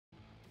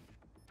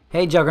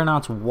Hey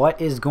Juggernauts,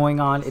 what is going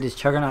on? It is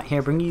Juggernaut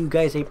here, bringing you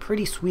guys a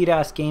pretty sweet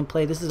ass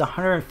gameplay. This is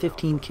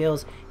 115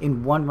 kills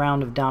in one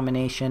round of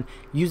domination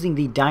using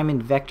the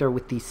Diamond Vector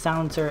with the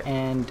silencer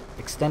and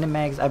extended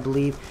mags, I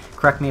believe.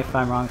 Correct me if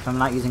I'm wrong. If I'm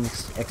not using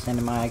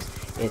extended mags,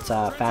 it's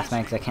fast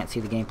mags. I can't see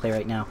the gameplay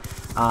right now.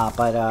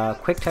 But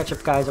quick touch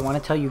up, guys. I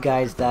want to tell you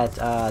guys that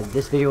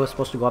this video was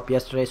supposed to go up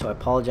yesterday, so I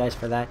apologize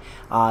for that.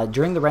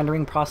 During the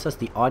rendering process,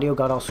 the audio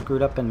got all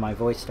screwed up and my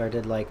voice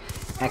started like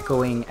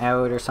echoing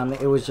out or something.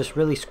 It was just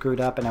really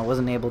screwed up and I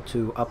wasn't able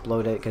to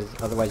upload it because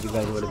otherwise you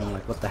guys would have been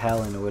like, what the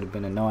hell, and it would have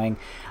been annoying,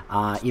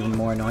 even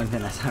more annoying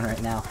than I sound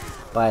right now.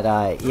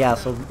 But yeah,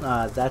 so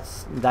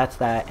that's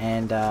that,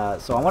 and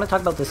so I want to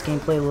talk about this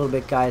gameplay a little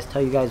bit, guys,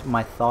 tell you guys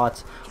my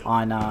thoughts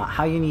on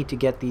how you need to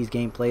get these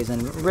gameplays,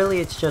 and really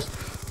it's just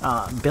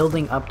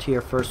building up to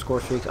your first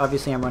score streaks.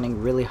 Obviously I'm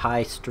running really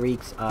high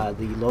streaks,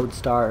 the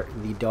Lodestar,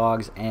 the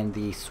Dogs, and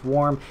the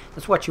Swarm.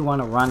 That's what you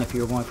want to run if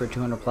you're going for a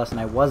 200 plus, and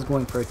I was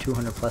going for a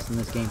 200 plus in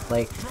this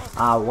gameplay.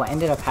 What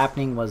ended up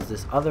happening was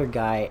this other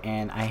guy,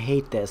 and I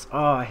hate this.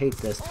 Oh, I hate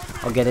this.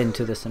 I'll get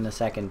into this in a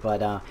second,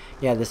 but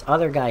yeah, this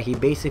other guy, he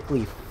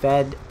basically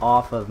fed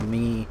off of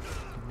me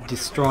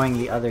destroying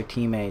the other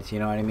teammates, you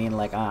know what I mean?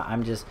 Like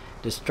I'm just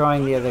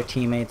destroying the other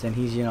teammates and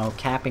he's, you know,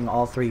 capping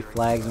all 3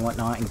 flags and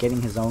whatnot and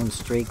getting his own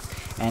streaks.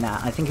 And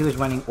I think he was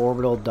running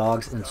Orbital,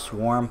 Dogs, and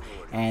Swarm,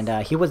 and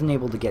he wasn't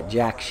able to get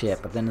jack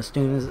shit. But then as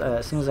soon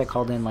as I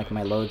called in like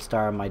my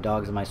Lodestar, my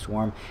Dogs, and my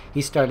Swarm,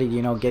 he started,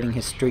 you know, getting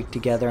his streak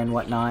together and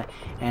whatnot.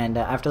 And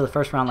after the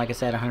first round, like I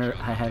said, I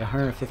had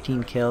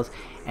 115 kills.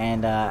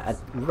 And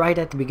right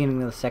at the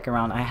beginning of the second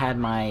round, I had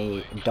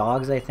my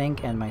Dogs, I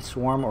think, and my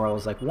Swarm, or I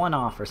was like 1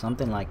 off or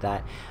something like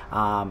that.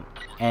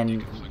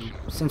 And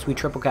since we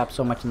triple capped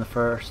so much in the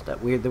first, there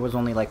was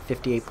only like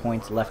 58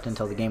 points left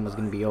until the game was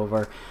going to be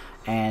over.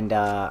 And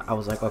I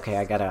was like, okay,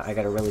 I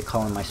gotta really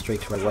call in my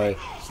streaks right away.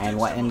 And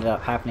what ended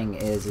up happening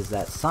is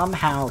that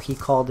somehow he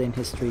called in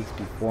his streaks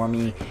before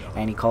me,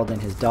 and he called in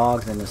his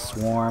Dogs and his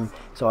Swarm.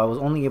 So I was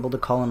only able to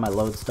call in my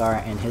Lodestar,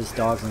 and his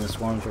Dogs and his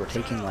Swarms were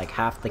taking like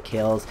half the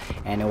kills,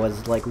 and it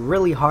was like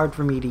really hard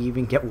for me to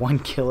even get 1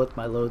 kill with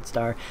my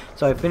Lodestar.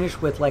 So I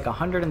finished with like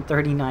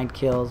 139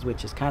 kills,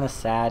 which is kind of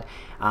sad.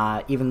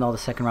 Even though the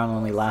second round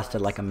only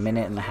lasted like a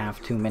minute and a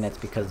half, 2 minutes,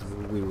 because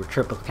we were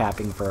triple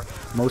capping for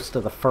most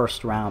of the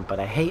first round. But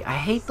I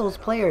hate those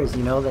players,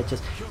 you know, that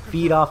just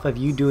feed off of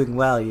you doing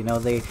well. You know,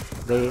 they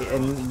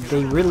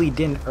really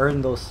didn't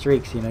earn those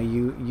streaks. You know,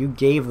 you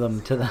gave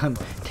them to them,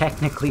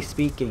 technically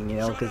speaking. You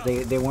know, because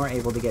they weren't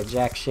able to get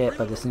jack shit.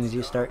 But as soon as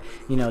you start,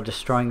 you know,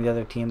 destroying the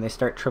other team, they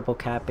start triple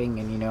capping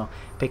and, you know,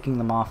 picking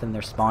them off in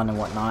their spawn and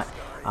whatnot.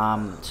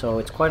 So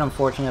it's quite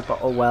unfortunate, but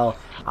oh well.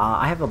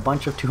 I have a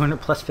bunch of 200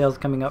 plus fails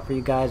coming up for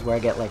you guys where I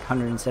get like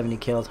 170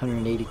 kills,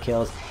 180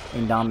 kills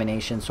in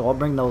domination. So I'll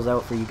bring those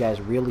out for you guys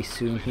really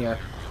soon here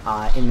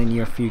in the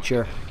near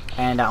future.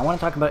 And I want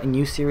to talk about a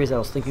new series that I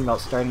was thinking about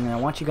starting, and I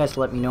want you guys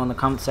to let me know in the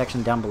comment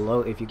section down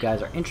below if you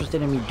guys are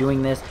interested in me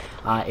doing this.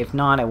 If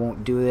not, I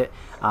won't do it.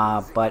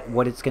 But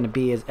what it's going to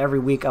be is every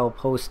week I will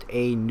post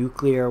a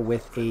nuclear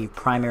with a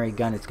primary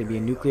gun. It's going to be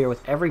a nuclear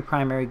with every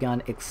primary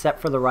gun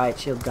except for the riot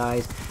shield,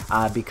 guys,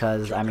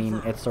 because, I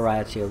mean, it's the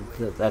riot shield.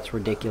 That's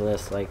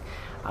ridiculous. Like,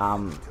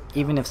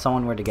 even if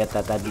someone were to get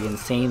that, that'd be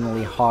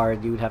insanely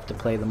hard. You would have to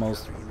play the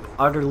most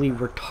utterly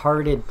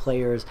retarded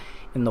players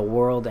in the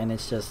world, and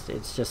it's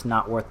just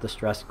not worth the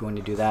stress going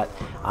to do that.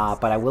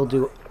 But I will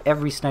do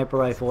every sniper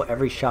rifle,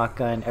 every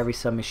shotgun, every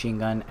submachine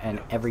gun,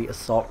 and every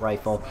assault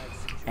rifle.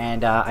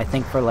 And I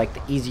think for like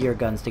the easier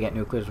guns to get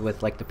nuclears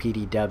with, like the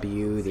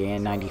PDW, the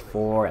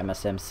AN-94,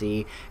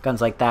 MSMC,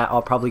 guns like that,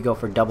 I'll probably go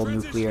for double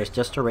nuclears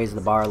just to raise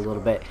the bar a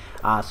little bit.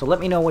 So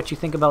let me know what you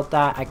think about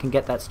that. I can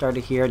get that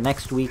started here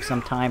next week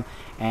sometime,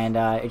 and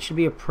it should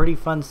be a pretty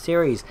fun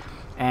series.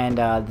 And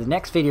the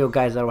next video,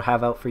 guys, that I'll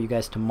have out for you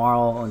guys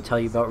tomorrow, I'll tell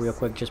you about real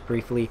quick, just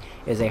briefly,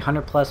 is a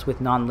 100 plus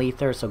with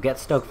non-lether. So get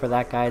stoked for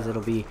that, guys.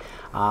 It'll be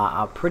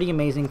pretty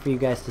amazing for you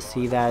guys to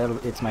see that.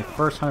 It's my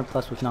first 100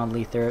 plus with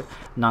non-lethals,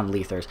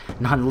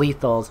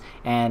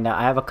 and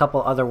I have a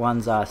couple other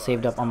ones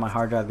saved up on my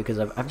hard drive because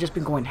I've just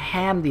been going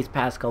ham these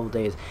past couple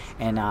days.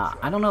 And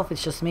I don't know if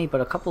it's just me, but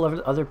a couple of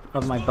other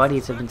of my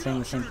buddies have been saying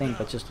the same thing.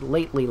 But just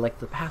lately, like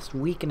the past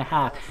week and a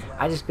half,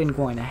 I just been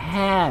going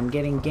ham,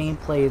 getting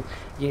gameplay.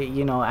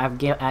 You know, I have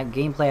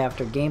gameplay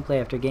after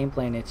gameplay after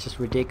gameplay, and it's just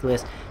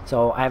ridiculous.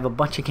 So I have a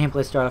bunch of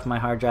gameplay stored off my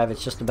hard drive.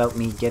 It's just about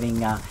me getting,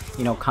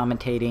 you know,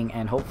 commentating,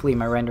 and hopefully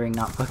my rendering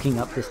not fucking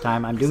up this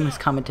time. I'm doing this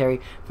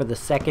commentary for the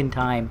second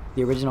time.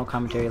 The original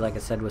commentary, like I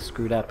said, was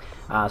screwed up,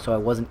 so I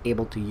wasn't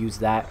able to use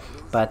that.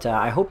 But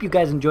I hope you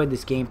guys enjoyed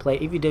this gameplay.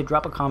 If you did,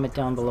 drop a comment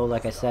down below,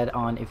 like I said,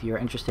 on if you're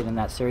interested in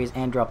that series,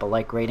 and drop a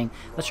like rating.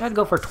 Let's try to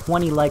go for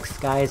 20 likes,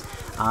 guys.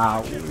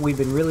 We've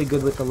been really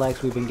good with the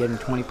likes. We've been getting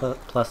 20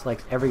 plus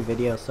likes every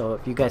video. So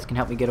If you guys can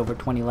help me get over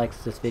 20 likes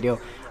to this video,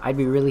 I'd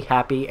be really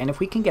happy. And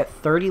if we can get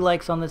 30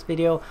 likes on this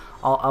video,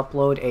 I'll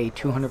upload a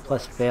 200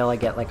 plus fail. I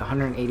get like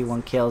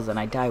 181 kills and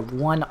I die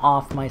one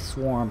off my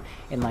swarm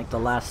in like the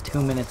last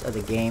 2 minutes of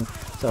the game.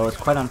 So it's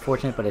quite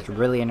unfortunate, but it's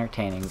really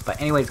entertaining.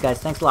 But anyways, guys,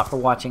 thanks a lot for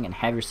watching and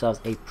have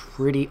yourselves a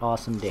pretty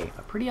awesome day.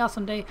 A pretty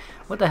awesome day?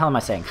 What the hell am I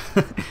saying?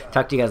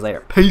 Talk to you guys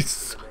later.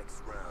 Peace!